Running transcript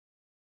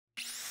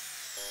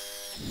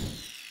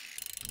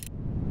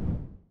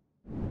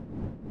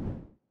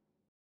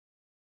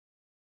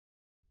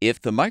If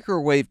the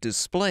microwave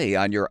display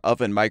on your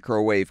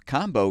oven-microwave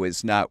combo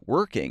is not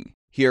working,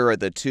 here are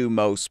the two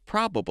most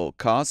probable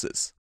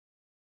causes.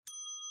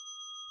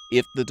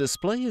 If the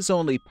display is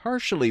only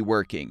partially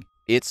working,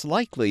 it's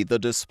likely the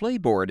display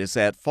board is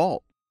at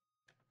fault.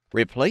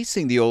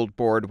 Replacing the old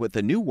board with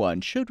a new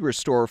one should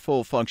restore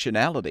full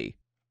functionality.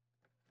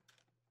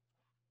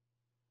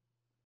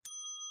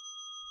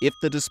 If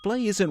the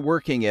display isn't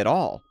working at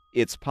all,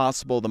 it's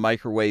possible the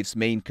microwave's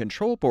main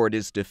control board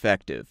is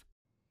defective.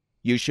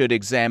 You should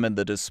examine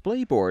the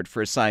display board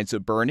for signs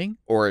of burning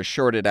or a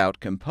shorted out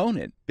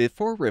component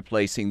before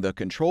replacing the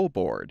control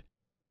board.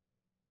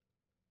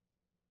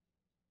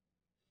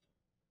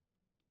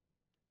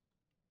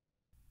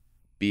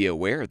 Be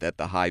aware that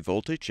the high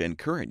voltage and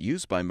current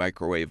used by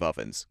microwave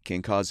ovens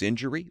can cause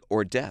injury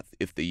or death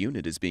if the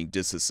unit is being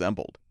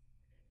disassembled.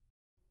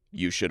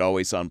 You should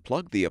always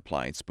unplug the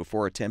appliance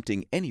before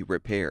attempting any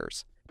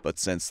repairs, but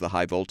since the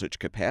high voltage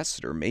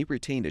capacitor may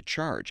retain a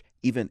charge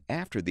even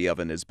after the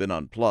oven has been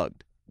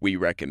unplugged, we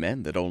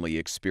recommend that only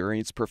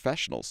experienced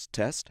professionals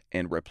test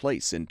and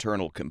replace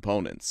internal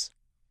components.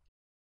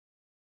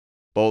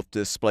 Both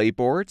display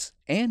boards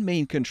and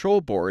main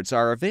control boards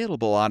are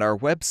available on our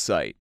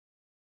website.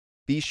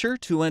 Be sure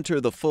to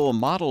enter the full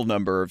model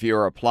number of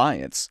your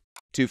appliance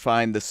to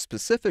find the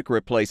specific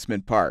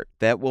replacement part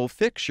that will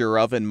fix your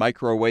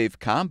oven-microwave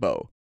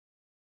combo.